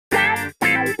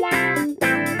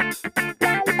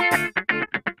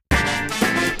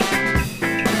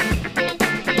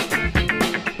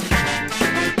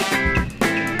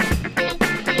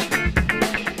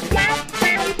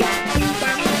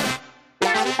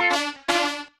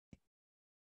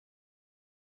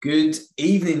Good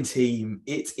evening, team.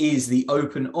 It is the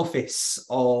open office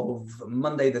of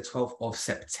Monday, the 12th of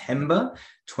September,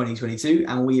 2022,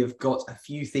 and we have got a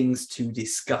few things to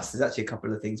discuss. There's actually a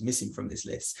couple of things missing from this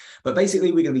list, but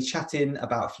basically we're going to be chatting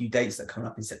about a few dates that come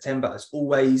up in September, as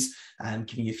always, and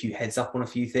giving you a few heads up on a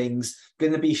few things.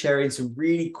 Going to be sharing some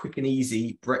really quick and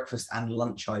easy breakfast and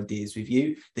lunch ideas with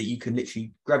you that you can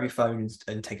literally grab your phone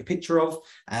and take a picture of.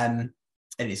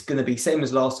 And it's going to be same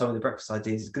as last time with the breakfast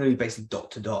ideas. It's going to be basically dot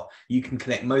to dot. You can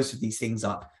connect most of these things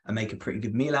up and make a pretty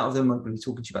good meal out of them. I'm going to be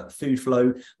talking to you about the food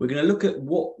flow. We're going to look at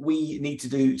what we need to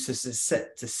do to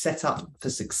set up for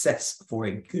success for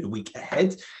a good week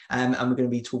ahead. And we're going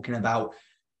to be talking about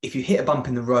if you hit a bump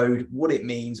in the road, what it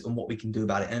means and what we can do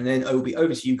about it. And then I will be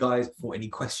over to you guys for any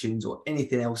questions or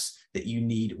anything else that you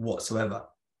need whatsoever.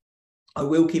 I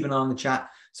will keep an eye on the chat.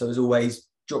 So as always,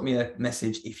 drop me a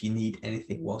message if you need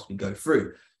anything whilst we go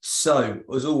through. So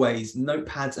as always,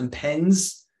 notepads and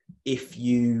pens, if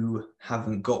you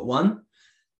haven't got one,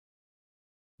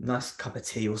 nice cup of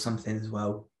tea or something as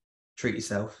well. Treat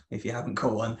yourself if you haven't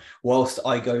got one, whilst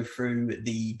I go through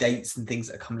the dates and things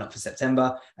that are coming up for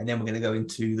September. And then we're going to go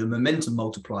into the momentum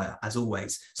multiplier as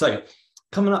always. So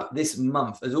coming up this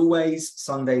month, as always,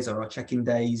 Sundays are our check-in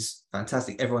days.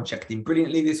 Fantastic. Everyone checked in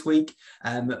brilliantly this week.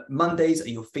 Mondays are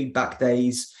your feedback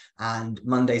days. And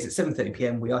Mondays at 7:30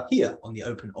 p.m, we are here on the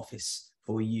open office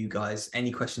for you guys.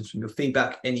 Any questions from your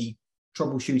feedback, any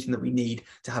troubleshooting that we need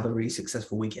to have a really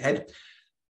successful week ahead.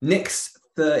 Next,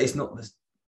 it's not this.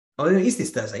 Oh, it is this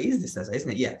Thursday. It is this Thursday,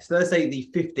 isn't it? Yeah, it's Thursday the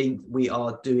 15th. We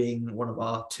are doing one of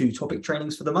our 2 topic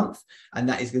trainings for the month, and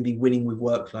that is going to be winning with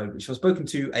workload, which I've spoken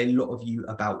to a lot of you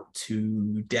about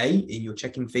today in your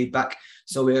check-in feedback.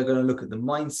 So we are going to look at the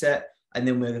mindset, and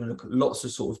then we're going to look at lots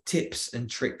of sort of tips and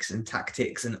tricks and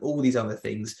tactics and all these other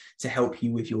things to help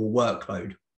you with your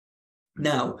workload.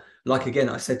 Now, like again,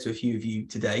 I said to a few of you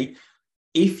today,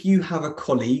 if you have a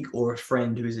colleague or a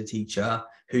friend who is a teacher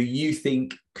who you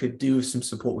think could do some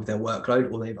support with their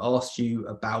workload, or they've asked you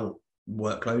about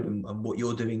workload and what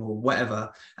you're doing or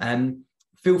whatever,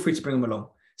 feel free to bring them along.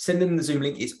 Send them the Zoom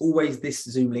link. It's always this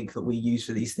Zoom link that we use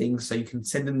for these things. So you can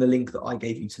send them the link that I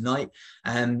gave you tonight.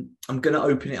 I'm going to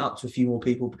open it up to a few more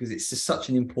people because it's just such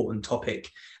an important topic.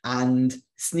 And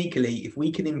sneakily, if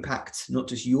we can impact not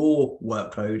just your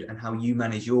workload and how you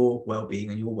manage your well-being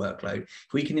and your workload,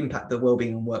 if we can impact the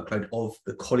well-being and workload of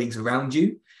the colleagues around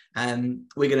you,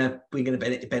 we're gonna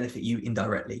benefit you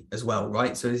indirectly as well,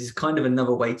 right? So this is kind of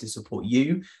another way to support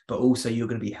you, but also you're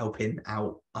going to be helping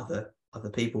out other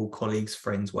people, colleagues,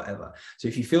 friends, whatever. So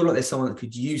if you feel like there's someone that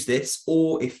could use this,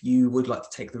 or if you would like to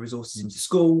take the resources into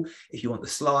school, if you want the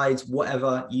slides,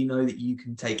 whatever, you know that you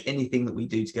can take anything that we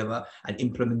do together and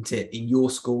implement it in your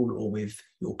school or with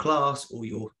your class or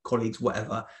your colleagues,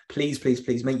 whatever. Please, please,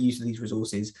 please make use of these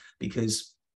resources,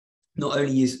 because not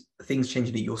only is things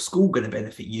changing at your school going to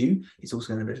benefit you, it's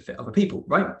also going to benefit other people,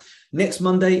 right? Next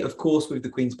Monday, of course, with the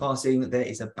Queen's passing, there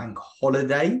is a bank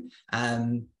holiday.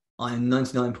 I'm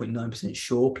 99.9%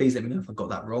 sure. Please let me know if I got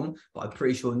that wrong, but I'm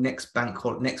pretty sure next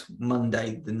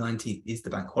Monday, the 19th, is the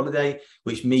bank holiday,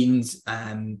 which means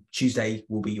Tuesday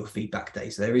will be your feedback day.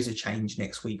 So there is a change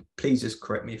next week. Please just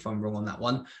correct me if I'm wrong on that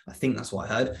one. I think that's what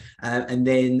I heard. And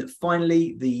then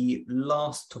finally, the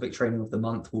last topic training of the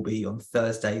month will be on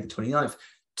Thursday, the 29th,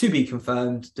 to be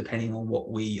confirmed, depending on what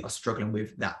we are struggling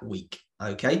with that week.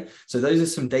 Okay, so those are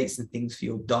some dates and things for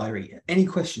your diary. Any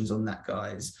questions on that,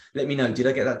 guys? Let me know. Did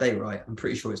I get that date right? I'm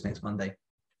pretty sure it's next Monday.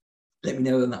 Let me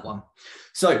know on that one.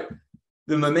 So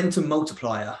the momentum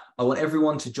multiplier, I want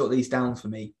everyone to jot these down for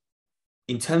me.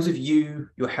 In terms of you,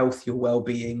 your health, your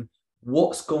well-being,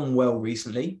 what's gone well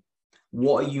recently?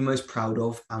 What are you most proud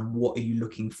of, and what are you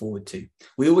looking forward to?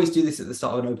 We always do this at the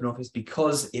start of an open office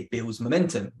because it builds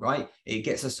momentum, right? It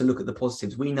gets us to look at the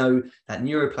positives. We know that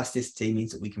neuroplasticity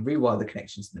means that we can rewire the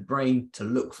connections in the brain to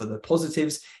look for the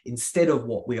positives instead of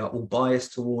what we are all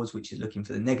biased towards, which is looking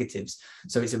for the negatives.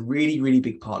 So it's a really, really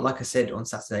big part. Like I said on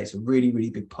Saturday, it's a really, really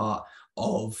big part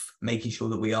of making sure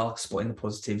that we are spotting the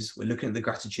positives. We're looking at the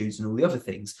gratitudes and all the other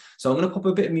things. So I'm going to pop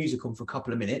a bit of music on for a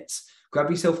couple of minutes. Grab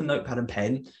yourself a notepad and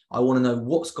pen. I want to know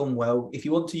what's gone well. If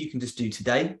you want to, you can just do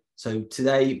today. So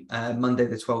today, Monday,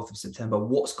 the 12th of September,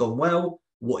 what's gone well?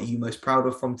 What are you most proud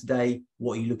of from today?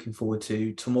 What are you looking forward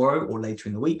to tomorrow or later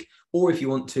in the week? Or if you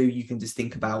want to, you can just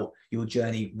think about your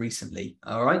journey recently.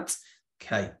 All right.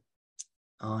 Okay.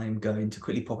 I'm going to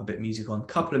quickly pop a bit of music on, a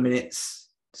couple of minutes.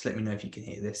 Just let me know if you can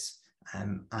hear this.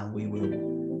 And we will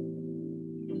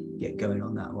get going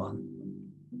on that one.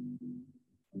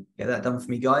 Get that done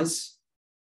for me, guys.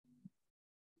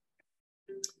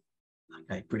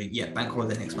 Okay, brilliant. Yeah, bank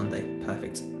holiday next Monday.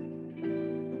 Perfect.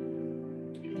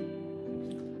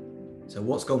 So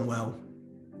what's gone well?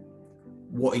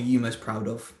 What are you most proud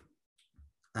of?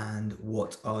 And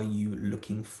what are you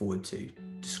looking forward to?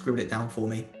 Just scribble it down for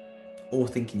me or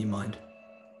think in your mind.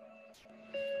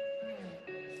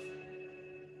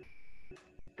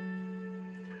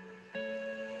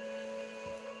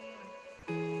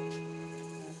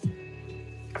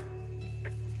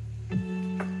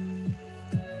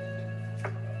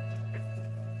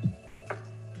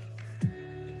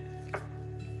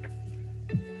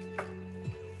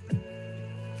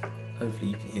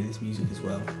 Hopefully you can hear this music as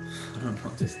well. I'm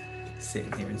not just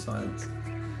sitting here in silence.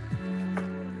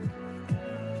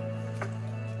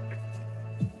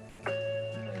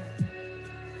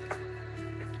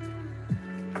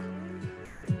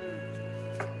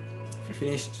 If you're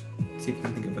finished, see if you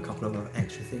can think of a couple of other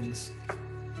extra things.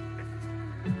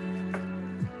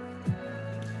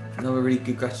 Another really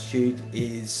good gratitude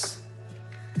is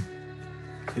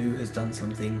who has done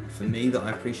something for me that I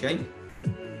appreciate.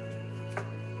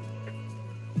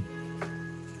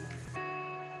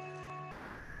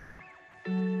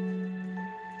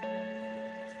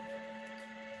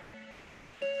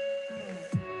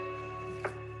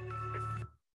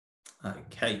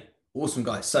 Okay, awesome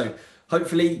guys. So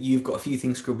hopefully you've got a few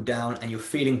things scribbled down and you're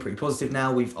feeling pretty positive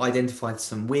now. We've identified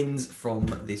some wins from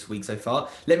this week so far.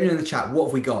 Let me know in the chat, what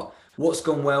have we got? What's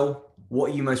gone well? What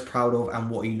are you most proud of? And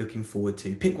what are you looking forward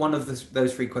to? Pick one of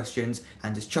those 3 questions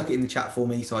and just chuck it in the chat for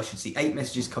me. So I should see 8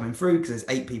 messages coming through because there's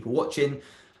 8 people watching.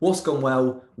 What's gone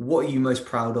well? What are you most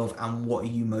proud of? And what are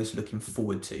you most looking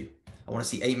forward to? I want to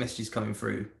see 8 messages coming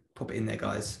through. Pop it in there,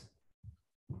 guys.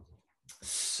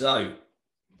 So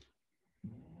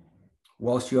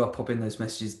whilst you are popping those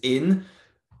messages in,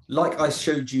 like I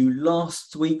showed you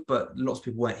last week, but lots of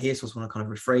people weren't here, so I just want to kind of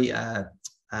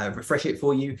refresh it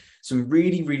for you. Some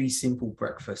really, really simple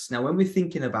breakfasts. Now, when we're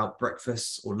thinking about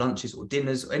breakfasts or lunches or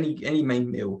dinners or any main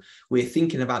meal, we're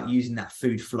thinking about using that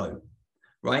food flow,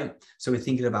 right? So we're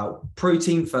thinking about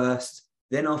protein first,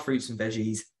 then our fruits and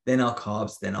veggies, then our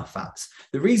carbs, then our fats.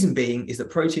 The reason being is that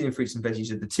protein and fruits and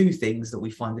veggies are the 2 things that we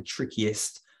find the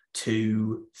trickiest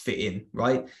to fit in,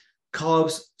 right?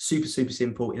 Carbs, super, super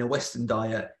simple. In a Western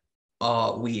diet,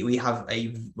 we have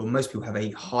most people have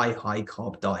a high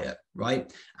carb diet, right?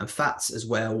 And fats as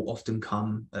well often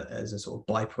come as a sort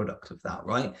of byproduct of that,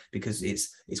 right? Because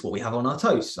it's what we have on our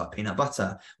toast, like peanut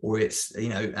butter, or it's,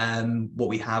 what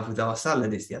we have with our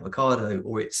salad, it's the avocado,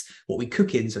 or it's what we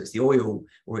cook in, so it's the oil,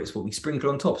 or it's what we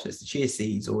sprinkle on top, so it's the chia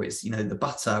seeds, or it's, the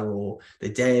butter or the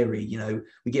dairy,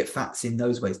 we get fats in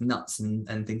those ways, nuts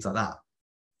and things like that.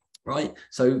 Right,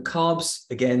 so carbs,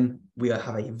 again, we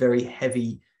have a very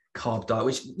heavy carb diet,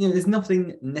 which there's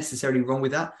nothing necessarily wrong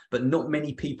with that, but not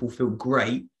many people feel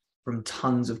great from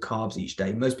tons of carbs each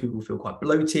day. Most people feel quite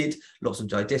bloated, lots of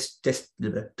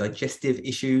digestive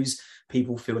issues.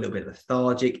 People feel a little bit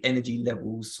lethargic, energy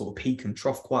levels sort of peak and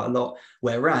trough quite a lot.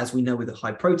 Whereas we know with a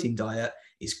high protein diet,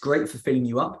 it's great for filling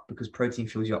you up because protein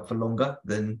fills you up for longer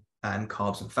than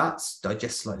carbs and fats,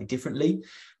 digest slightly differently.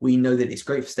 We know that it's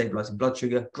great for stabilizing blood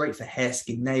sugar, great for hair,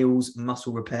 skin, nails,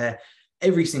 muscle repair.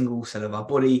 Every single cell of our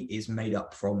body is made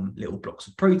up from little blocks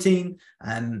of protein.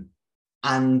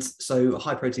 And so a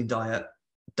high protein diet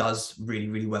does really,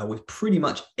 really well with pretty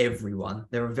much everyone.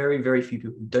 There are very, very few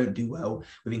people who don't do well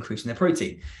with increasing their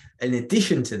protein. In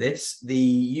addition to this,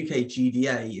 the UK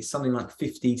GDA is something like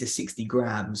 50 to 60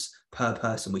 grams per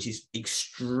person, which is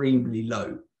extremely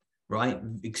low, right?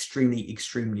 Extremely,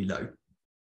 extremely low.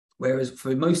 Whereas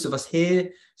for most of us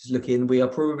here, just looking, we are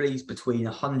probably between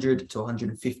 100 to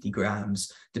 150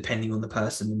 grams, depending on the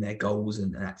person and their goals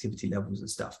and activity levels and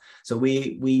stuff. So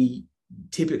we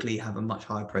typically have a much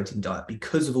higher protein diet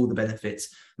because of all the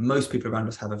benefits. Most people around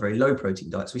us have a very low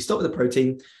protein diet. So we start with the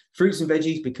protein, fruits and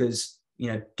veggies, because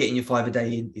getting your 5 a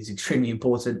day in is extremely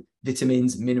important.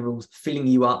 Vitamins, minerals, filling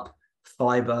you up,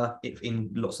 fiber, in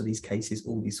lots of these cases,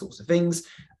 all these sorts of things.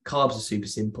 Carbs are super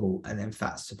simple, and then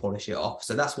fats to polish it off.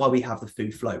 So that's why we have the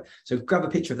food flow. So grab a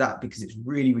picture of that because it's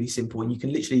really, really simple, and you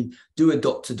can literally do a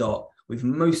dot to dot with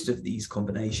most of these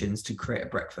combinations to create a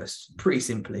breakfast pretty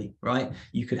simply, right?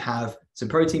 You could have some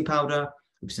protein powder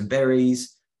with some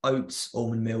berries, oats,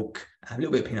 almond milk, a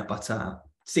little bit of peanut butter,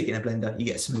 stick it in a blender, you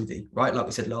get a smoothie, right? Like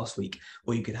we said last week.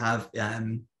 Or you could have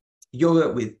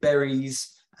yogurt with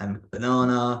berries and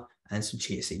banana and some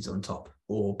chia seeds on top,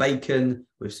 or bacon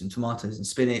with some tomatoes and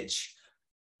spinach,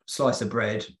 slice of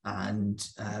bread and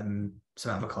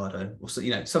some avocado, or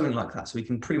something like that. So we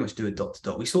can pretty much do a dot to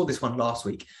dot. We saw this one last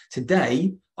week.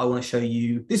 Today, I want to show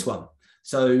you this one.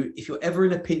 So if you're ever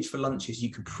in a pinch for lunches,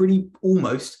 you can pretty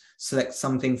almost select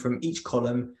something from each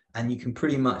column, and you can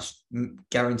pretty much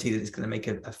guarantee that it's going to make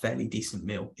a fairly decent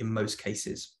meal in most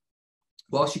cases.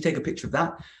 Whilst you take a picture of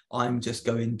that, I'm just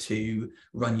going to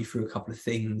run you through a couple of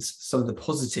things, some of the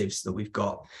positives that we've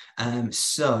got.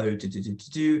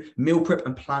 Meal prep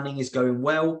and planning is going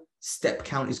well. Step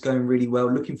count is going really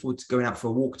well. Looking forward to going out for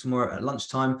a walk tomorrow at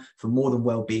lunchtime for more than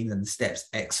well-being than the steps.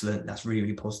 Excellent. That's really,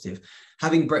 really positive.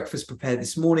 Having breakfast prepared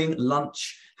this morning,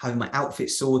 lunch, having my outfit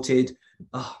sorted.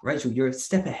 Oh, Rachel, you're a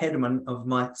step ahead of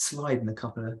my slide in a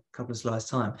couple of slides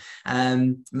time.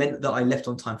 Meant that I left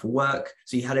on time for work.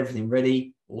 So you had everything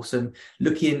ready. Awesome.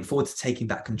 Looking forward to taking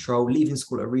back control, leaving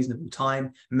school at a reasonable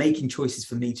time, making choices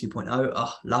for me 2.0.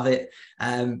 Oh, love it.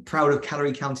 Proud of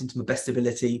calorie counting to my best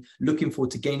ability. Looking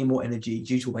forward to gaining more energy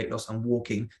due to weight loss and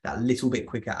walking that little bit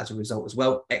quicker as a result as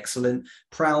well. Excellent.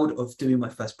 Proud of doing my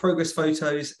first progress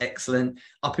photos. Excellent.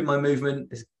 Up in my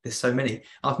movement. There's so many.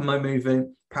 Up in my movement.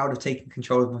 Proud of taking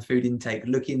control of my food intake.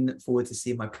 Looking forward to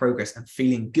seeing my progress and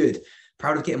feeling good.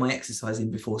 Proud of getting my exercise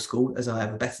in before school as I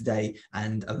have a better day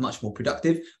and are much more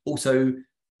productive. Also,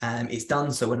 it's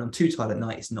done, so when I'm too tired at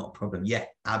night, it's not a problem. Yeah,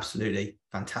 absolutely.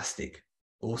 Fantastic.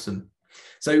 Awesome.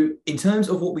 So in terms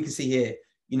of what we can see here,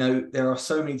 you know, there are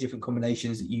so many different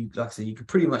combinations that you, like I said, you can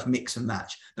pretty much mix and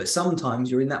match. But sometimes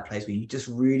you're in that place where you just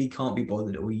really can't be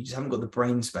bothered, or you just haven't got the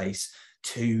brain space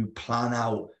to plan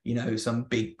out, you know, some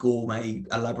big gourmet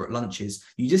elaborate lunches.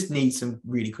 You just need some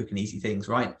really quick and easy things,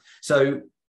 right? So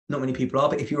not many people are,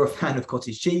 but if you're a fan of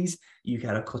cottage cheese, you can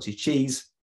have cottage cheese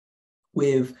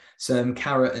with some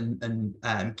carrot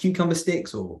and cucumber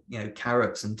sticks, or, you know,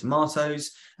 carrots and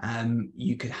tomatoes.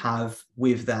 You could have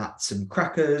with that some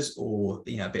crackers, or,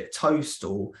 you know, a bit of toast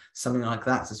or something like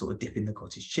that to sort of dip in the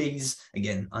cottage cheese.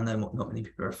 Again, I know not many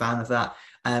people are a fan of that.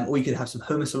 Or you could have some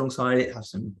hummus alongside it, have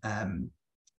some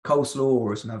coleslaw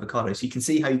or some avocado. So you can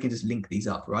see how you can just link these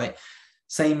up, right?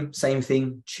 Same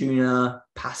thing, tuna,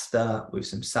 pasta with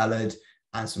some salad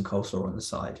and some coleslaw on the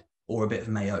side, or a bit of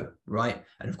mayo, right?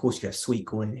 And of course you have sweet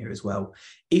corn in here as well.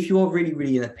 If you are really,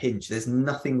 really in a pinch, there's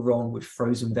nothing wrong with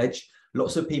frozen veg.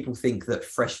 Lots of people think that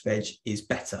fresh veg is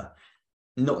better.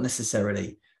 Not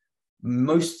necessarily.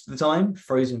 Most of the time,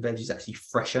 frozen veg is actually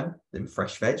fresher than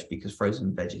fresh veg, because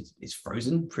frozen veg is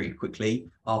frozen pretty quickly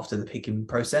after the picking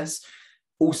process.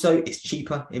 Also, it's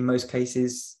cheaper in most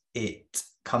cases. It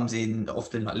comes in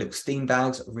often like little steam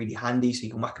bags, really handy, so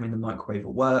you can whack them in the microwave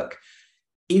at work.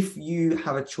 If you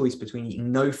have a choice between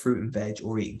eating no fruit and veg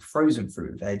or eating frozen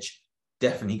fruit and veg,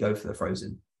 definitely go for the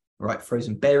frozen, right?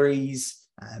 Frozen berries,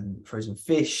 frozen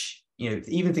fish, you know,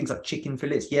 even things like chicken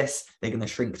fillets. Yes, they're going to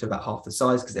shrink to about half the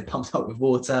size because they're pumped up with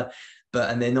water,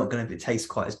 and they're not going to taste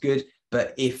quite as good.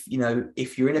 But if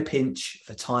you're in a pinch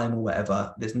for time or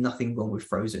whatever, there's nothing wrong with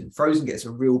frozen. Frozen gets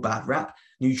a real bad rap.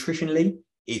 Nutritionally,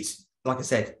 it's, like I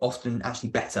said, often actually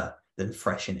better than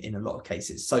fresh in a lot of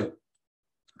cases. So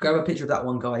grab a picture of that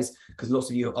one, guys, because lots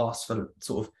of you asked for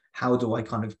sort of how do I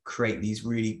kind of create these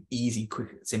really easy,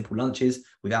 quick, simple lunches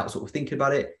without sort of thinking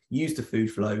about it. Use the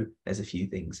food flow. There's a few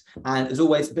things. And as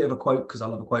always, a bit of a quote, because I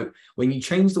love a quote. When you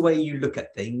change the way you look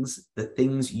at things, the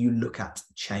things you look at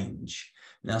change.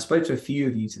 Now, I spoke to a few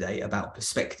of you today about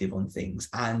perspective on things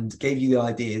and gave you the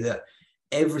idea that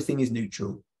everything is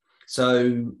neutral.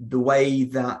 So the way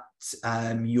that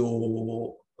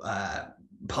your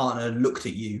partner looked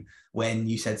at you when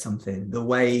you said something, the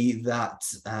way that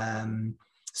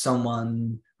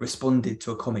someone responded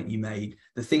to a comment you made,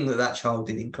 the thing that child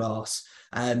did in class,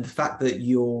 and the fact that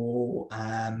you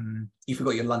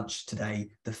forgot your lunch today,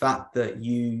 the fact that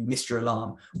you missed your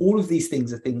alarm, all of these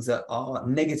things are things that our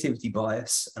negativity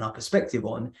bias and our perspective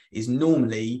on is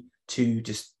normally to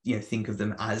just, you know, think of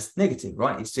them as negative,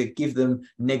 right? It's to give them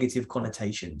negative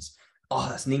connotations. Oh,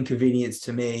 that's an inconvenience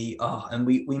to me. Oh, and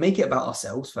we make it about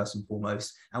ourselves first and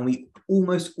foremost, and we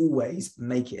almost always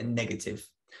make it a negative.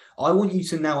 I want you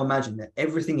to now imagine that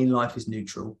everything in life is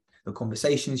neutral. The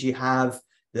conversations you have,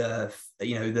 the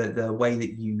way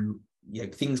that you know,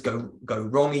 things go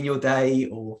wrong in your day,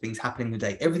 or things happen in your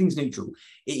day, everything's neutral.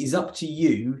 It is up to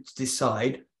you to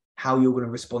decide how you're going to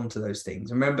respond to those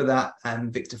things. Remember that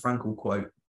Viktor Frankl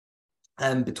quote,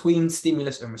 between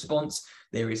stimulus and response,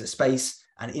 there is a space,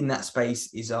 and in that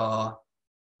space is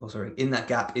in that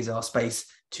gap is our space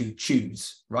to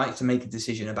choose, right? To make a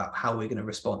decision about how we're going to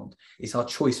respond. It's our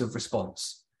choice of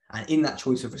response. And in that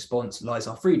choice of response lies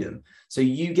our freedom. So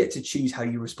you get to choose how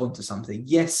you respond to something.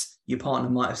 Yes, your partner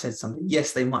might have said something.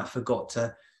 Yes, they might have forgot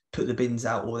to put the bins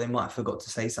out, or they might have forgot to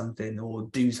say something or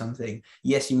do something.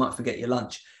 Yes, you might forget your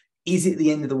lunch. Is it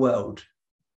the end of the world?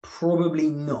 Probably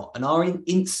not. And our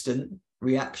instant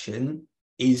reaction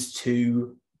is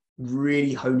to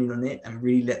really hone in on it and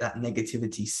really let that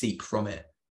negativity seep from it.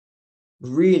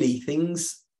 Really,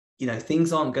 things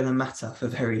aren't going to matter for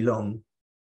very long.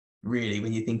 really,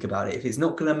 when you think about it. If it's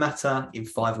not going to matter in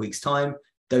 5 weeks' time,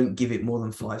 don't give it more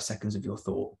than 5 seconds of your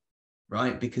thought,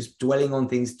 right? Because dwelling on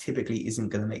things typically isn't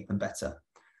going to make them better.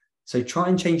 So try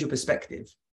and change your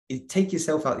perspective. Take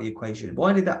yourself out of the equation.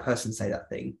 Why did that person say that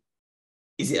thing?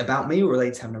 Is it about me, or are they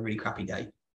just having a really crappy day?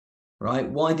 Right?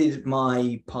 Why did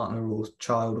my partner or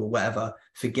child or whatever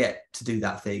forget to do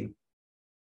that thing?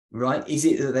 Right? Is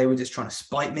it that they were just trying to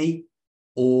spite me?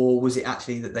 Or was it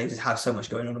actually that they just have so much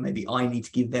going on, and maybe I need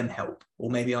to give them help, or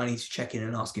maybe I need to check in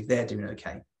and ask if they're doing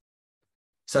okay?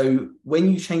 So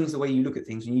when you change the way you look at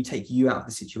things, when you take you out of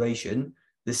the situation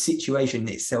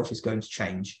itself is going to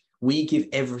change. We give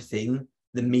everything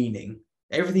the meaning.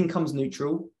 Everything comes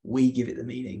neutral. We give it the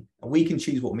meaning, and we can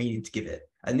choose what meaning to give it.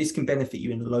 And this can benefit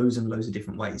you in loads and loads of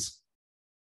different ways.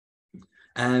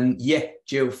 Yeah,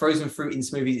 Jill, frozen fruit in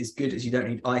smoothies is good as you don't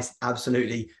need ice.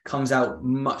 Absolutely. Comes out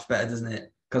much better, doesn't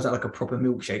it? Comes out like a proper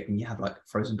milkshake when you have like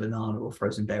frozen banana or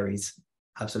frozen berries.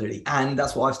 Absolutely. And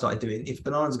that's what I've started doing. If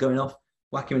bananas are going off,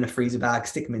 whack them in a freezer bag,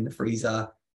 stick them in the freezer.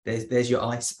 There's your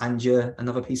ice and your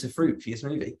another piece of fruit for your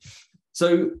smoothie.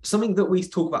 So something that we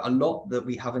talk about a lot that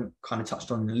we haven't kind of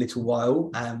touched on in a little while,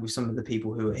 with some of the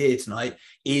people who are here tonight,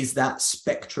 is that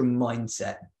spectrum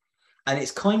mindset. And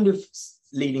it's kind of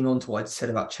leading on to what I said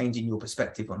about changing your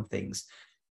perspective on things.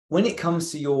 When it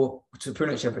comes to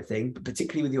pretty much everything, but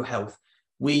particularly with your health,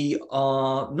 we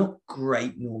are not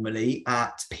great normally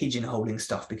at pigeonholing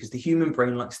stuff, because the human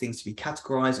brain likes things to be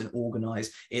categorized and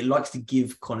organized. It likes to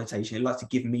give connotation. It likes to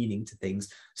give meaning to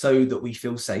things so that we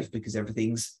feel safe because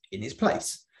everything's in its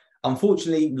place.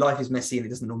 Unfortunately, life is messy and it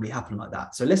doesn't normally happen like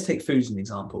that. So let's take food as an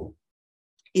example.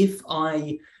 If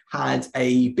I had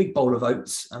a big bowl of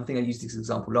oats, I think I used this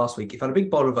example last week. If I had a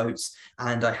big bowl of oats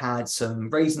and I had some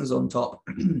raisins on top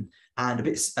and a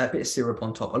bit of syrup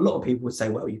on top, a lot of people would say,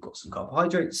 well, you've got some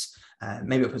carbohydrates,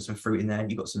 maybe I'll put some fruit in there, and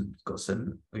you've got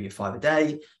some of your 5 a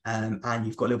day, and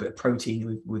you've got a little bit of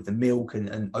protein with the milk,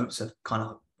 and oats are kind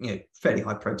of, fairly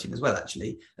high protein as well,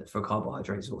 actually, for a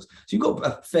carbohydrate source. So you've got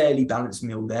a fairly balanced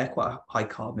meal there, quite a high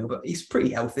carb meal, but it's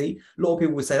pretty healthy. A lot of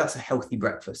people would say that's a healthy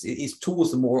breakfast. It's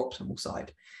towards the more optimal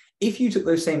side. If you took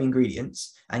those same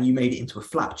ingredients and you made it into a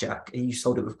flapjack and you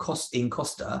sold it with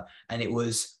Costa, and it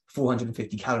was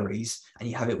 450 calories, and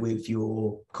you have it with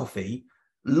your coffee,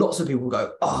 lots of people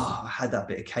go, oh, I had that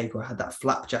bit of cake, or I had that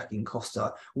flapjack in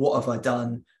Costa. What have I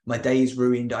done? My day's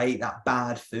ruined. I ate that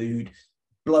bad food.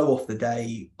 Blow off the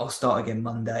day. I'll start again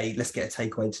Monday. Let's get a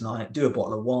takeaway tonight. Do a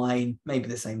bottle of wine. Maybe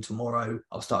the same tomorrow.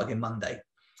 I'll start again Monday.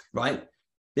 Right?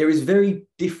 There is very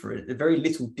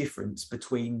little difference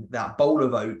between that bowl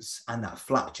of oats and that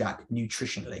flapjack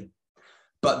nutritionally.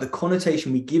 But the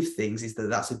connotation we give things is that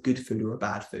that's a good food or a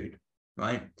bad food,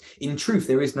 right? In truth,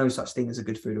 there is no such thing as a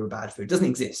good food or a bad food. It doesn't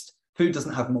exist. Food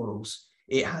doesn't have morals.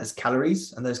 It has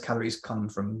calories, and those calories come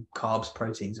from carbs,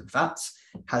 proteins, and fats.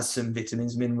 It has some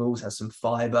vitamins, minerals, has some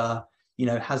fiber,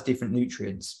 has different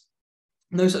nutrients.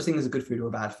 No such thing as a good food or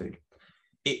a bad food.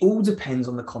 It all depends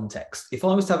on the context. If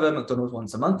I was to have a McDonald's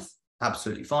once a month,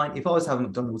 absolutely fine. If I was to have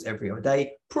McDonald's every other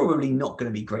day, probably not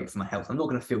going to be great for my health. I'm not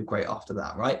going to feel great after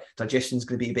that, right? Digestion's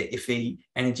going to be a bit iffy.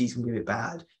 Energy's going to be a bit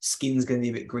bad. Skin's going to be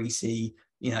a bit greasy.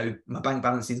 My bank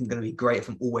balance isn't going to be great if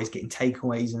I'm always getting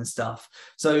takeaways and stuff.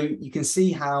 So you can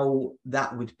see how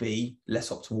that would be less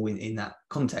optimal in that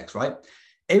context, right?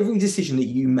 Every decision that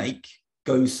you make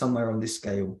goes somewhere on this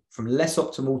scale, from less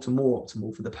optimal to more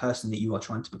optimal for the person that you are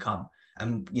trying to become.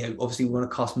 And obviously we want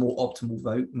to cast more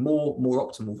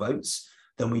optimal votes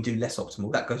than we do less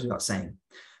optimal. That goes without saying.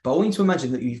 But I want you to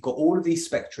imagine that you've got all of these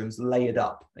spectrums layered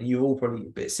up, and you're all probably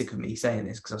a bit sick of me saying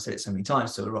this because I've said it so many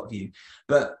times to a lot of you.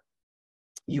 But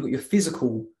you've got your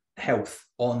physical health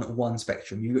on one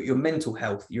spectrum. You've got your mental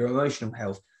health, your emotional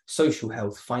health, social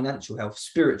health, financial health,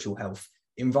 spiritual health,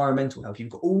 environmental health. You've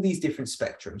got all these different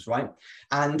spectrums, right?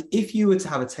 And if you were to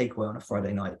have a takeaway on a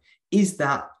Friday night, is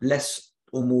that less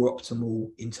or more optimal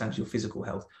in terms of your physical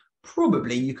health?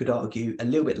 Probably, you could argue, a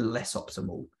little bit less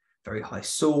optimal. Very high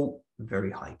salt,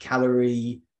 very high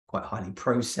calorie, quite highly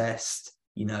processed,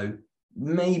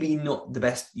 maybe not the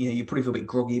best, you probably feel a bit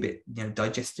groggy, a bit,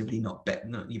 digestively not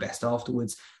your best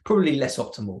afterwards, probably less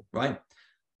optimal, right?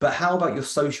 But how about your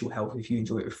social health if you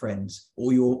enjoy it with friends,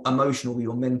 or your emotional or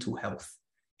your mental health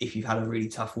if you've had a really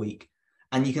tough week?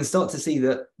 And you can start to see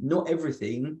that not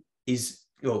everything is,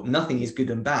 nothing is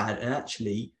good and bad. And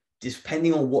actually,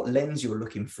 depending on what lens you're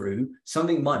looking through,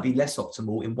 something might be less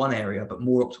optimal in one area, but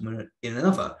more optimal in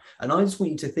another. And I just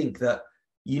want you to think that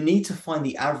you need to find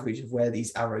the average of where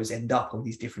these arrows end up on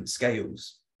these different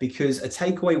scales. because a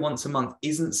takeaway once a month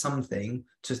isn't something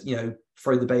to, you know,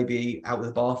 throw the baby out with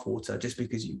the bathwater just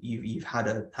because you've had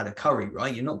a curry,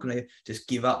 right? You're not going to just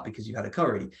give up because you've had a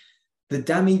curry. The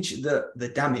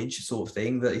damage sort of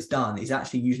thing that is done is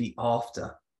actually usually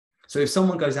after. So if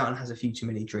someone goes out and has a few too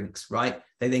many drinks, right,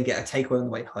 they then get a takeaway on the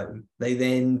way home. They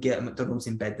then get a McDonald's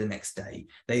in bed the next day.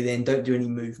 They then don't do any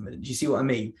movement. Do you see what I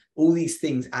mean? All these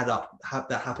things add up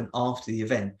that happen after the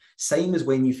event. Same as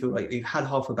when you feel like you've had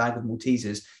half a bag of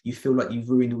Maltesers, you feel like you've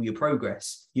ruined all your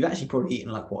progress. You've actually probably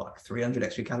eaten like what, 300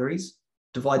 extra calories?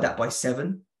 Divide that by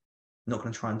 7. Not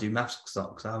going to try and do maths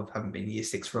because I haven't been in year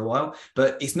 6 for a while,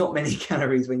 but it's not many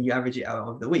calories when you average it out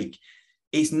over the week.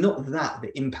 It's not that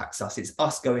impacts us. It's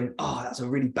us going, oh, that's a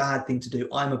really bad thing to do.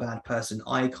 I'm a bad person.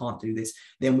 I can't do this.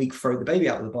 Then we throw the baby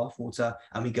out of the bathwater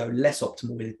and we go less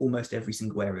optimal in almost every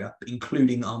single area,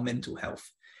 including our mental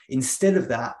health. Instead of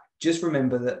that, just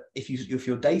remember that if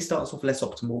your day starts off less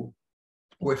optimal,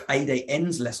 or if a day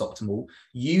ends less optimal,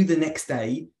 you the next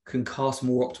day can cast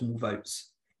more optimal votes.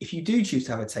 If you do choose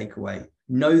to have a takeaway,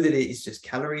 know that it is just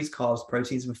calories, carbs,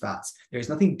 proteins, and fats. There is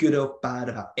nothing good or bad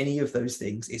about any of those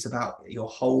things. It's about your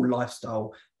whole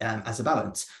lifestyle as a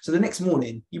balance. So the next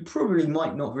morning, you probably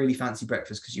might not really fancy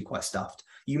breakfast because you're quite stuffed.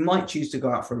 You might choose to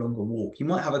go out for a longer walk. You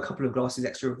might have a couple of glasses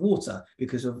extra of water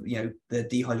because of, you know, the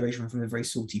dehydration from the very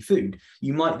salty food.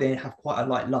 You might then have quite a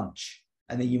light lunch,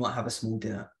 and then you might have a small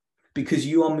dinner, because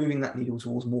you are moving that needle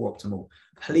towards more optimal.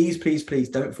 Please, please, please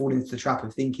don't fall into the trap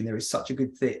of thinking there is such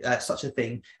a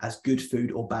thing as good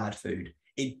food or bad food.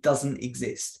 It doesn't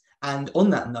exist. And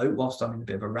on that note, whilst I'm in a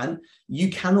bit of a rant,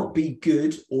 you cannot be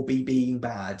good or be being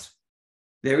bad.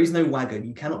 There is no wagon.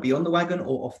 You cannot be on the wagon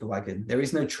or off the wagon. There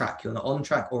is no track. You're not on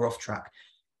track or off track.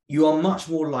 You are much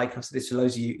more like, I've said this to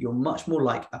loads of you, you're much more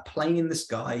like a plane in the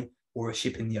sky or a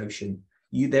ship in the ocean.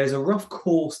 There's a rough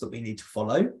course that we need to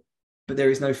follow, but there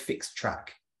is no fixed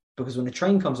track, because when a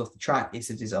train comes off the track, it's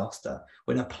a disaster.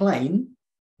 When a plane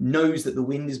knows that the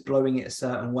wind is blowing it a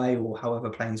certain way, or however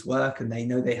planes work, and they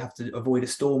know they have to avoid a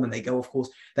storm and they go off course,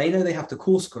 they know they have to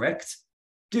course correct,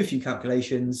 do a few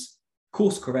calculations,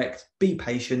 course correct, be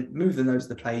patient, move the nose of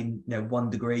the plane, 1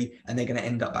 degree, and they're going to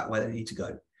end up back where they need to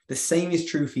go. The same is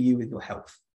true for you with your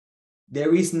health.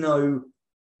 There is no,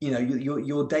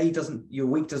 your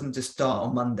week doesn't just start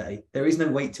on Monday. There is no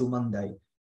wait till Monday.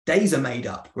 Days are made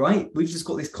up, right? We've just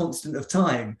got this constant of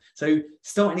time. So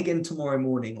starting again tomorrow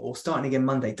morning or starting again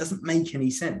Monday doesn't make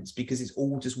any sense, because it's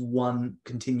all just one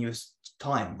continuous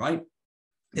time, right?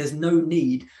 There's no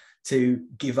need to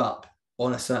give up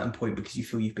on a certain point because you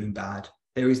feel you've been bad.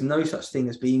 There is no such thing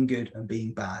as being good and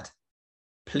being bad.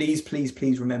 Please, please,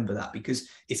 please remember that, because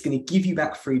it's going to give you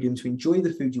back freedom to enjoy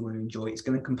the food you want to enjoy. It's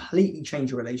going to completely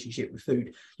change your relationship with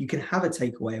food. You can have a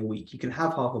takeaway a week. You can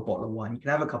have half a bottle of wine. You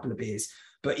can have a couple of beers.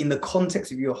 But in the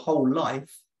context of your whole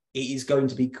life, it is going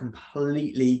to be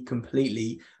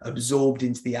completely absorbed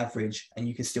into the average, and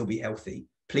you can still be healthy.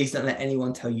 Please don't let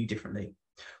anyone tell you differently.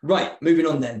 Right, moving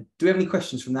on then. Do we have any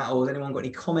questions from that, or has anyone got any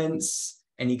comments,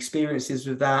 any experiences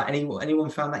with that?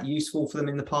 Anyone found that useful for them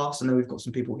in the past? I know we've got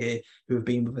some people here who have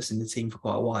been with us in the team for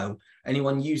quite a while.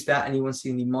 Anyone used that? Anyone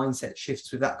seen any mindset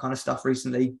shifts with that kind of stuff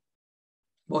recently?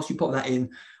 Whilst you pop that in,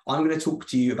 I'm going to talk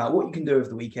to you about what you can do over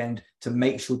the weekend to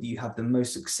make sure that you have the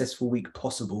most successful week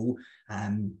possible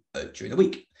during the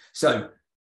week. So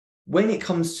when it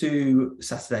comes to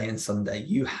Saturday and Sunday,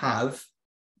 you have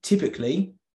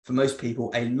typically, for most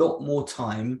people, a lot more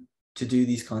time to do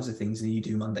these kinds of things than you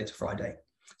do Monday to Friday.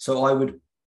 So I would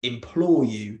implore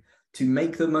you to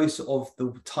make the most of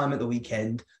the time at the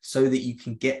weekend so that you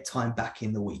can get time back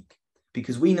in the week.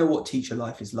 Because we know what teacher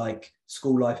life is like,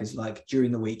 school life is like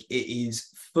during the week. It is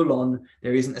full on.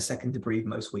 There isn't a second to breathe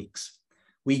most weeks.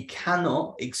 We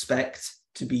cannot expect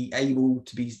to be able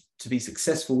to be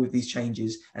successful with these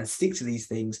changes and stick to these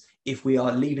things if we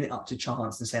are leaving it up to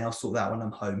chance and saying, I'll sort that when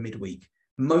I'm home midweek.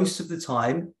 Most of the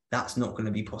time, that's not going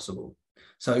to be possible.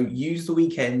 So use the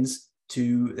weekends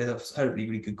to, I've heard a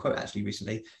really good quote actually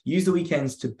recently, use the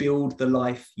weekends to build the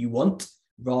life you want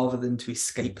rather than to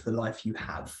escape the life you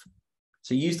have.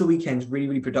 So use the weekends really,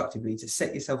 really productively to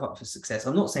set yourself up for success.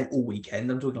 I'm not saying all weekend,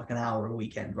 I'm talking like an hour a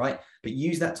weekend, right? But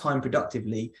use that time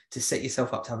productively to set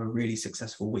yourself up to have a really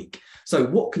successful week. So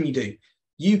what can you do?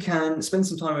 You can spend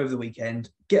some time over the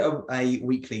weekend, get a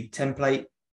weekly template.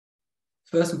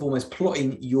 First and foremost, plot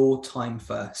in your time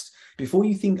first. Before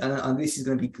you think, and this is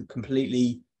going to be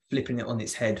completely flipping it on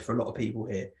its head for a lot of people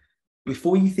here.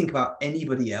 Before you think about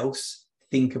anybody else,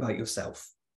 think about yourself.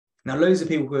 Now, loads of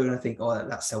people who are going to think, oh,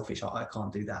 that's selfish. I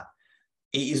can't do that.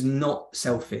 It is not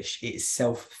selfish. It is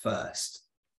self first.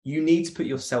 You need to put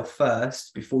yourself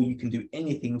first before you can do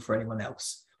anything for anyone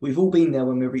else. We've all been there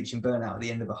when we're reaching burnout at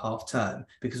the end of a half term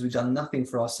because we've done nothing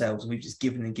for ourselves and we've just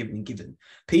given and given and given.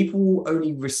 People will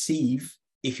only receive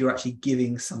if you're actually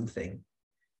giving something.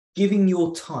 Giving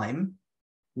your time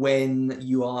when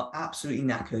you are absolutely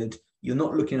knackered, you're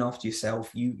not looking after yourself,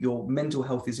 your mental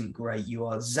health isn't great, you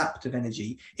are zapped of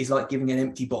energy, is like giving an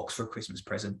empty box for a Christmas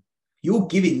present. You're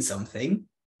giving something,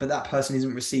 but that person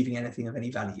isn't receiving anything of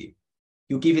any value.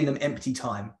 You're giving them empty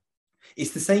time.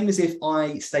 It's the same as if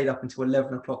I stayed up until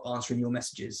 11 o'clock answering your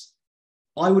messages.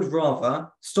 I would rather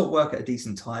stop work at a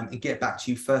decent time and get back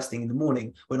to you first thing in the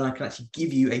morning when I can actually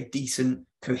give you a decent,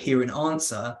 coherent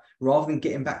answer rather than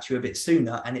getting back to you a bit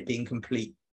sooner and it being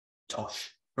complete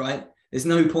tosh, right? There's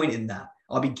no point in that.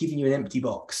 I'll be giving you an empty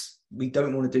box. We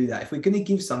don't want to do that. If we're going to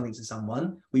give something to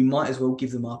someone, we might as well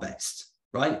give them our best,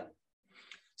 right?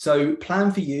 So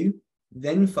plan for you,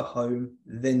 then for home,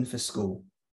 then for school.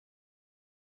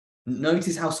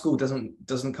 Notice how school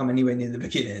doesn't come anywhere near the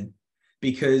beginning,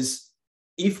 because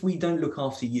if we don't look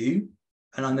after you,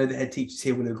 and I know the head teachers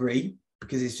here will agree,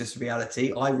 because it's just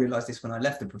reality. I realized this when I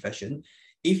left the profession.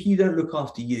 If you don't look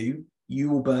after you, you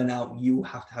will burn out. You will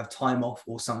have to have time off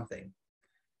or something.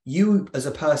 You as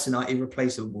a person are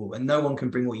irreplaceable and no one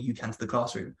can bring what you can to the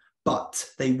classroom, but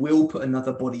they will put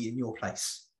another body in your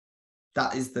place.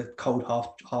 That is the cold,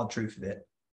 hard truth of it,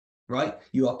 right?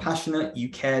 You are passionate, you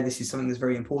care, this is something that's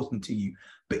very important to you.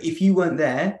 But if you weren't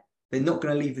there, they're not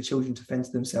going to leave the children to fend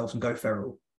for themselves and go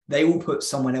feral. They will put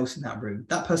someone else in that room.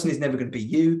 That person is never going to be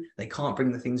you. They can't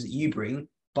bring the things that you bring,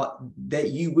 but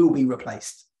you will be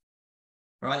replaced,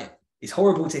 right? It's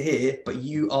horrible to hear, but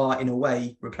you are in a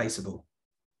way replaceable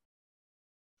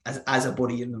as a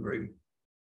body in the room.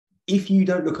 If you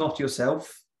don't look after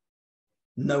yourself,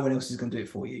 no one else is going to do it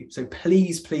for you. So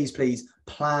please, please, please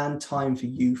plan time for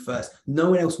you first. No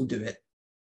one else will do it.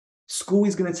 School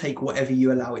is going to take whatever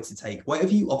you allow it to take.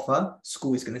 Whatever you offer,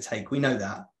 school is going to take. We know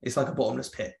that. It's like a bottomless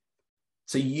pit.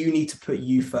 So you need to put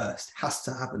you first. Has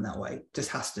to happen that way.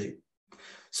 Just has to.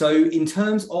 So in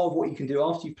terms of what you can do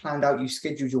after you've planned out, you've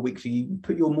scheduled your week for you,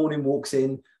 put your morning walks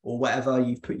in or whatever,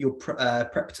 you've put your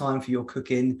prep time for your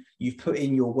cooking, you've put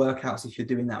in your workouts if you're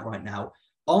doing that right now.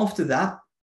 After that,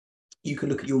 you can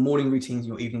look at your morning routines and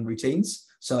your evening routines.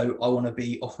 So I want to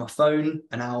be off my phone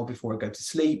an hour before I go to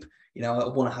sleep. You know, I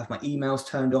want to have my emails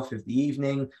turned off of the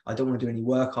evening. I don't want to do any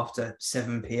work after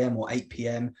 7 p.m. or 8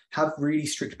 p.m. Have really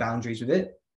strict boundaries with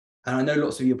it. And I know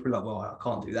lots of you are probably like, well, I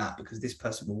can't do that because this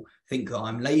person will think that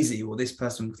I'm lazy or this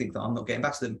person will think that I'm not getting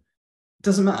back to them. It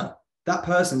doesn't matter. That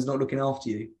person's not looking after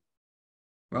you,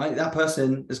 right? That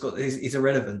person is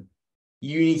irrelevant.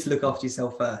 You need to look after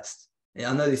yourself first.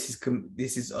 I know this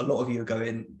is a lot of you are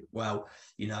going, well,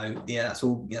 you know, yeah, that's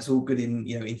all good in,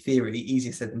 you know, in theory,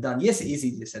 easier said than done. Yes, it is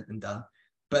easier said than done.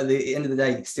 But at the end of the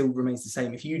day, it still remains the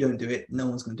same. If you don't do it, no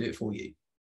one's going to do it for you,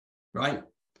 right?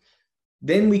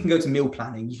 Then we can go to meal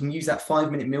planning. You can use that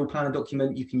 5-minute meal planner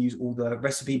document. You can use all the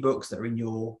recipe books that are in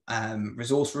your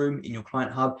resource room, in your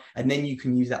client hub, and then you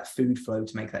can use that food flow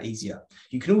to make that easier.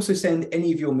 You can also send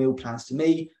any of your meal plans to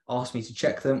me, ask me to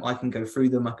check them. I can go through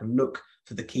them. I can look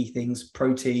for the key things: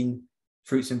 protein,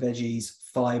 fruits and veggies,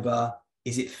 fiber,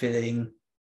 is it filling,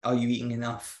 are you eating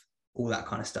enough, all that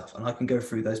kind of stuff. And I can go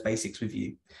through those basics with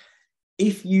you.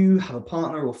 If you have a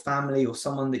partner or family or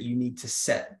someone that you need to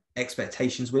set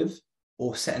expectations with,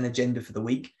 or set an agenda for the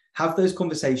week, have those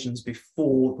conversations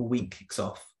before the week kicks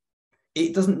off.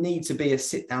 It doesn't need to be a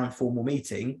sit down formal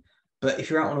meeting, but if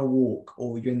you're out on a walk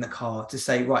or you're in the car, to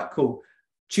say, right, cool,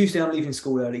 Tuesday I'm leaving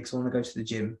school early because I want to go to the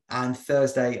gym, and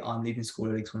Thursday I'm leaving school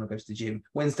early because I want to go to the gym.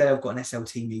 Wednesday I've got an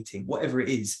SLT meeting, whatever it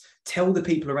is. Tell the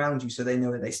people around you so they know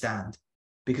where they stand.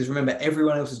 Because remember,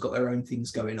 everyone else has got their own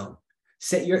things going on.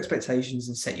 Set your expectations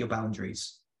and set your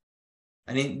boundaries.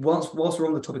 And whilst we're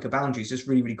on the topic of boundaries, just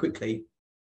really, really quickly,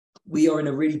 we are in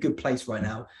a really good place right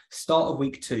now. Start of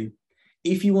week 2.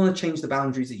 If you want to change the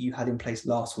boundaries that you had in place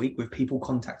last week with people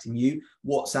contacting you,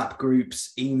 WhatsApp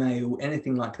groups, email,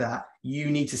 anything like that, you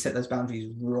need to set those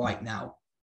boundaries right now.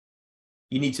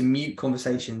 You need to mute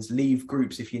conversations, leave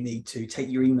groups if you need to, take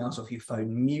your emails off your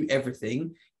phone, mute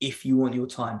everything if you want your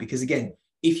time. Because again,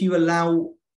 if you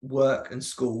allow work and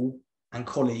school and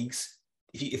colleagues,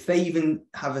 if they even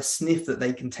have a sniff that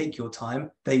they can take your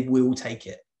time, they will take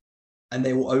it. And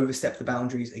they will overstep the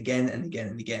boundaries again and again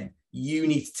and again. You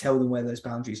need to tell them where those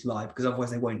boundaries lie, because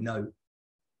otherwise they won't know.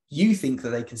 You think that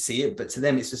they can see it, but to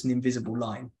them, it's just an invisible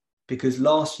line. Because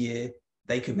last year,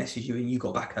 they could message you and you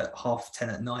got back at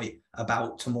 10:30 at night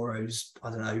about tomorrow's, I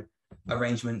don't know,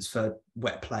 arrangements for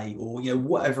wet play or, you know,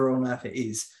 whatever on earth it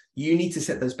is. You need to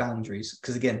set those boundaries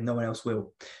because, again, no one else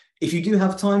will. If you do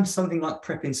have time, something like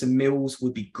prepping some meals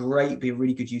would be great, be a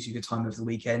really good use of your time over the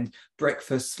weekend.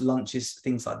 Breakfasts, lunches,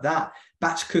 things like that.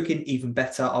 Batch cooking, even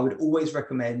better. I would always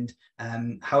recommend,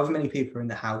 however many people are in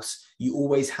the house, you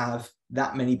always have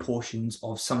that many portions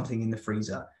of something in the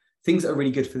freezer. Things that are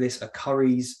really good for this are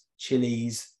curries,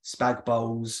 chilies, spag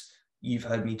bowls. You've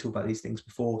heard me talk about these things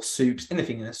before, soups,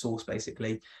 anything in a sauce,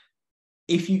 basically.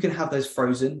 If you can have those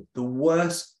frozen, the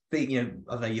worst thing,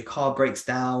 I don't know, your car breaks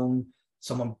down,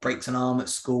 someone breaks an arm at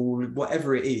school,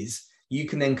 whatever it is, you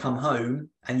can then come home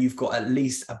and you've got at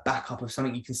least a backup of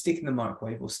something you can stick in the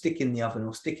microwave or stick in the oven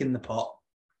or stick in the pot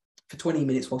for 20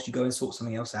 minutes whilst you go and sort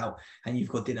something else out, and you've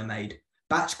got dinner made.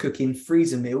 Batch cooking,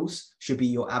 freezer meals should be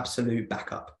your absolute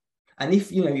backup. And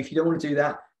if you don't want to do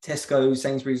that, Tesco,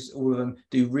 Sainsbury's, all of them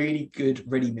do really good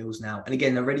ready meals now. And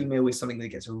again, a ready meal is something that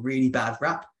gets a really bad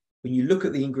rap. When you look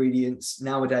at the ingredients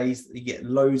nowadays, you get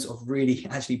loads of really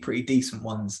actually pretty decent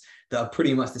ones that are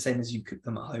pretty much the same as you cook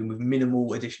them at home with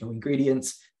minimal additional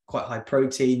ingredients, quite high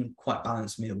protein, quite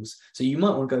balanced meals. So you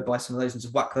might want to go buy some of those and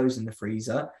just whack those in the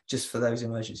freezer just for those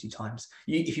emergency times.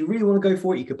 If you really want to go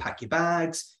for it, you could pack your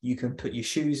bags, you can put your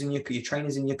shoes in your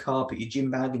trainers in your car, put your gym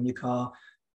bag in your car,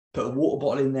 put a water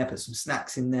bottle in there, put some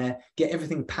snacks in there, get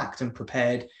everything packed and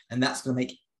prepared, and that's going to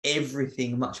make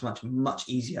everything much, much, much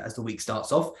easier as the week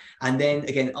starts off. And then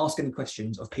again, ask any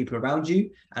questions of people around you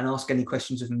and ask any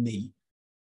questions of me.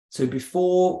 So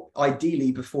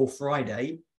ideally before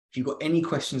Friday, if you've got any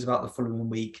questions about the following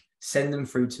week, send them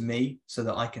through to me so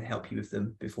that I can help you with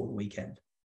them before the weekend.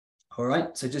 All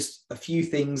right, so just a few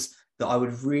things that I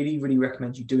would really, really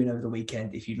recommend you doing over the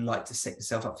weekend if you'd like to set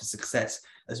yourself up for success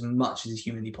as much as is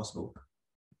humanly possible.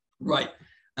 Right,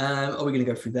 are we going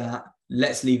to go through that?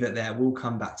 Let's leave it there. We'll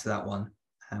come back to that one,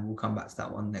 and we'll come back to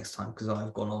that one next time because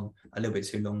I've gone on a little bit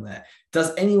too long there.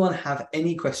 Does anyone have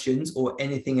any questions or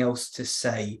anything else to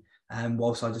say?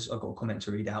 Whilst I've got a comment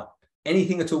to read out.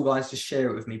 Anything at all, guys, just share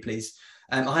it with me, please.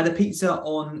 I had a pizza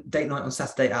on date night on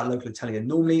Saturday at a local Italian.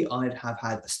 Normally, I'd have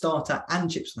had a starter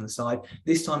and chips on the side.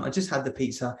 This time, I just had the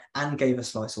pizza and gave a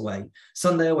slice away.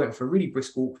 Sunday, I went for a really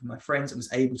brisk walk with my friends and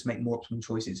was able to make more optimal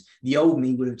choices. The old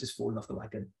me would have just fallen off the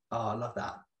wagon. Oh, I love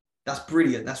that. That's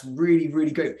brilliant. That's really,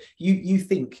 really great. You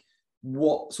think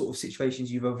what sort of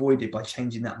situations you've avoided by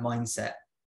changing that mindset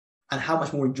and how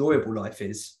much more enjoyable life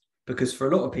is. Because for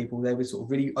a lot of people, they would sort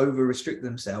of really over-restrict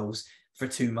themselves for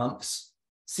 2 months,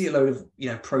 see a load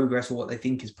of progress or what they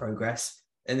think is progress,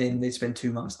 and then they spend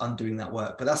 2 months undoing that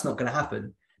work. But that's not going to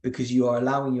happen because you are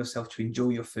allowing yourself to enjoy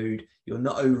your food. You're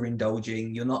not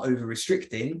overindulging. You're not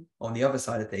over-restricting on the other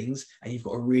side of things, and you've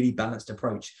got a really balanced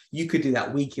approach. You could do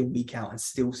that week in, week out and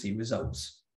still see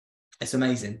results. It's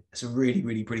amazing. It's really,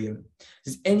 really brilliant.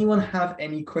 Does anyone have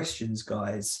any questions,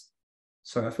 guys?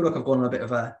 Sorry, I feel like I've gone on a bit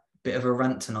of a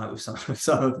rant tonight with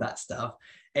some of that stuff.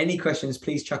 Any questions,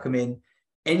 please chuck them in.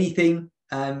 Anything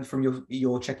from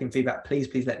your check-in feedback,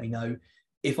 please let me know.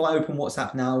 If I open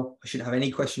WhatsApp now, I shouldn't have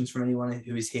any questions from anyone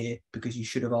who is here because you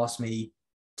should have asked me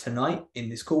tonight in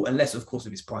this call, unless, of course,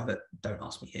 if it's private, don't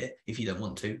ask me here if you don't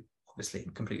want to. Obviously,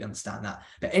 completely understand that.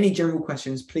 But any general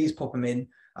questions, please pop them in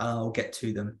and I'll get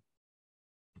to them.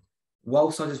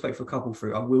 Whilst I just wait for a couple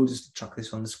through, I will just chuck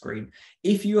this on the screen.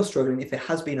 If you are struggling, if there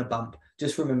has been a bump,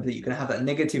 just remember that you're going to have that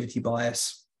negativity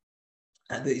bias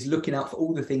that is looking out for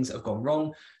all the things that have gone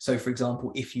wrong. So, for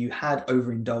example, if you had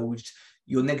overindulged,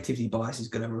 your negativity bias is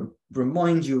going to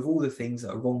remind you of all the things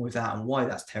that are wrong with that and why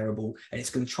that's terrible. And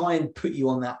it's going to try and put you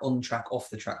on that on track,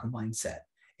 off the track mindset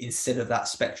instead of that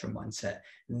spectrum mindset.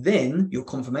 Then your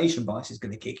confirmation bias is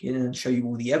going to kick in and show you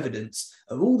all the evidence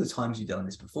of all the times you've done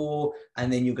this before.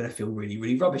 And then you're going to feel really,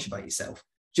 really rubbish about yourself.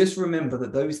 Just remember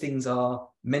that those things are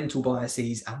mental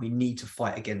biases and we need to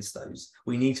fight against those.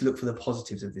 We need to look for the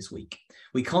positives of this week.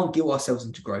 We can't guilt ourselves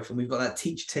into growth. And we've got that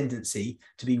teacher tendency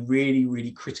to be really,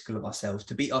 really critical of ourselves,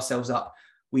 to beat ourselves up.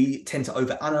 We tend to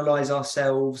overanalyze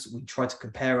ourselves. We try to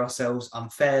compare ourselves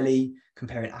unfairly,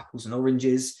 comparing apples and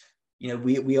oranges. We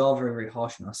are very, very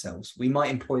harsh on ourselves. We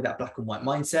might employ that black and white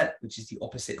mindset, which is the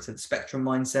opposite to the spectrum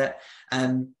mindset.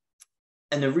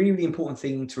 And the really, really important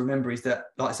thing to remember is that,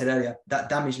 like I said earlier, that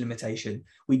damage limitation,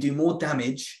 we do more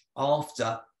damage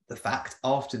after the fact,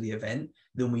 after the event,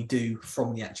 than we do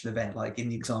from the actual event. Like in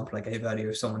the example I gave earlier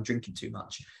of someone drinking too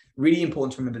much. Really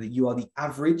important to remember that you are the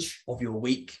average of your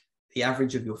week, the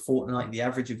average of your fortnight, the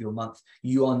average of your month.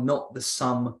 You are not the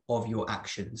sum of your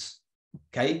actions.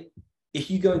 Okay?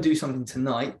 If you go and do something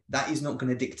tonight, that is not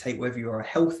going to dictate whether you're a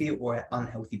healthy or an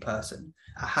unhealthy person,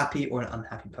 a happy or an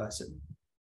unhappy person.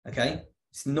 Okay?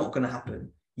 It's not going to happen.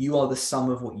 You are the sum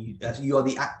of what you are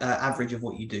the average of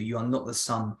what you do. You are not the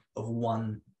sum of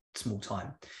one small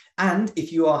time. And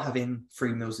if you are having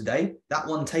 3 meals a day, that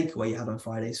one takeaway you had on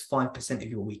Friday is 5% of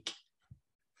your week.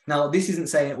 Now, this isn't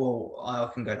saying, well, I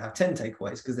can go and have 10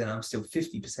 takeaways because then I'm still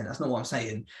 50%. That's not what I'm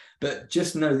saying. But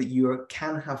just know that you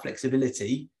can have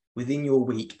flexibility within your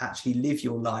week, actually live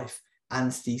your life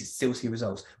and still see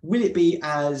results. Will it be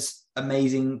as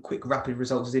amazing, quick, rapid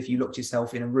results as if you locked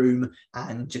yourself in a room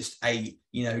and just ate,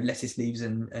 lettuce leaves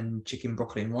and chicken,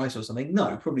 broccoli and rice or something?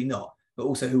 No, probably not. But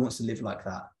also, who wants to live like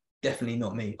that? Definitely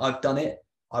not me. I've done it.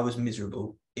 I was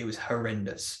miserable. It was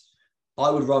horrendous. I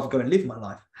would rather go and live my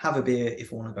life, have a beer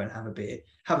if I want to go and have a beer,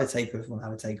 have a takeaway if I want to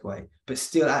have a takeaway. But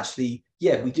still, actually,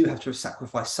 yeah, we do have to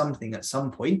sacrifice something at some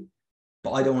point,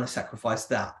 but I don't want to sacrifice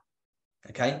that.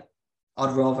 Okay?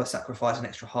 I'd rather sacrifice an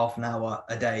extra half an hour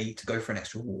a day to go for an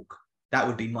extra walk. That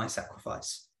would be my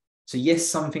sacrifice. So yes,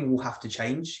 something will have to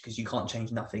change because you can't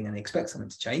change nothing and expect something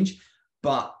to change,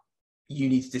 but you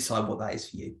need to decide what that is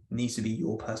for you. It needs to be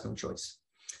your personal choice.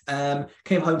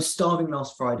 Came home starving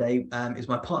last Friday. It was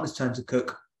my partner's turn to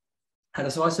cook. Had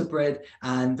a slice of bread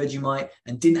and Vegemite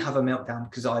and didn't have a meltdown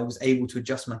because I was able to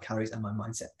adjust my calories and my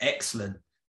mindset. Excellent.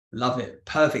 Love it.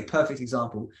 Perfect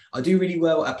example. I do really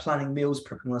well at planning meals,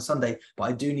 prepping on a Sunday, but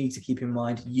I do need to keep in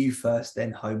mind you first,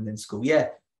 then home, then school. Yeah.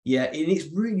 And it's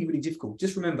really, really difficult.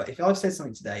 Just remember, if I've said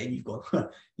something today and you've gone,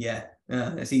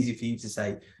 it's easy for you to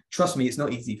say. Trust me, it's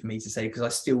not easy for me to say because I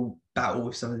still battle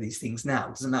with some of these things now.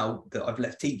 It doesn't matter that I've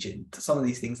left teaching. Some of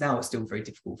these things now are still very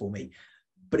difficult for me.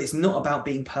 But it's not about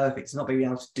being perfect. It's not being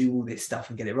able to do all this stuff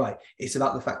and get it right. It's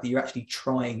about the fact that you're actually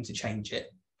trying to change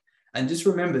it. And just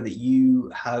remember that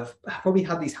you have probably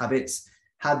had these habits,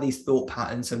 had these thought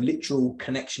patterns, so literal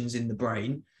connections in the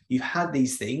brain. You've had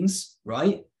these things,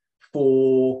 right?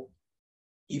 You've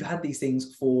had these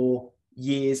things for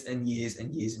years and years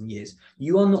and years and years.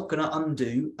 You are not going to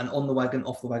undo an on the wagon,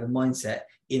 off the wagon mindset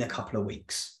in a couple of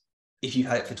weeks. If you've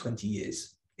had it for 20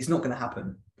 years, it's not going to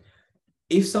happen.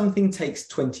 If something takes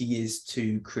 20 years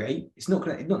to create, it's not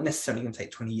necessarily going to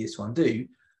take 20 years to undo,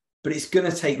 but it's going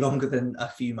to take longer than a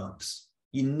few months.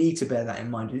 You need to bear that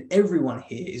in mind. And everyone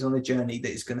here is on a journey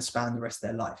that is going to span the rest of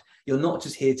their life. You're not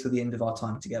just here till the end of our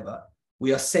time together.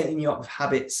 We are setting you up with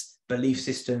habits, belief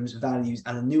systems, values,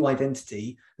 and a new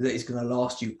identity that is going to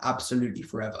last you absolutely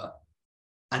forever.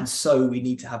 And so we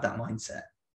need to have that mindset.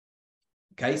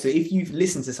 Okay, so if you've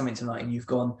listened to something tonight and you've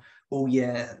gone, oh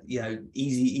yeah,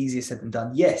 easier said than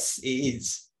done. Yes, it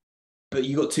is. But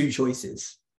you've got two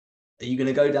choices. Are you going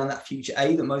to go down that future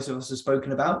A that most of us have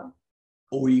spoken about?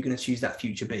 Or are you going to choose that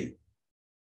future B?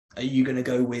 Are you going to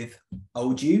go with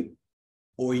old you?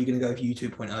 Or are you going to go with you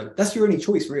 2.0? That's your only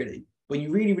choice, really. When you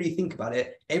really, really think about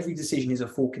it, every decision is a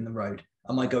fork in the road.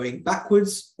 Am I going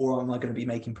backwards or am I going to be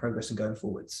making progress and going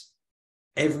forwards?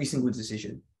 Every single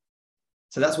decision.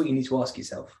 So that's what you need to ask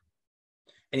yourself.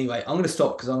 Anyway, I'm going to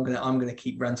stop because I'm going to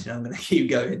keep ranting. I'm going to keep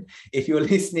going. If you're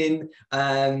listening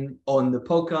on the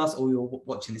podcast or you're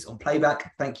watching this on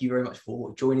playback, thank you very much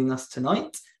for joining us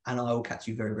tonight. And I will catch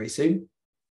you very, very soon.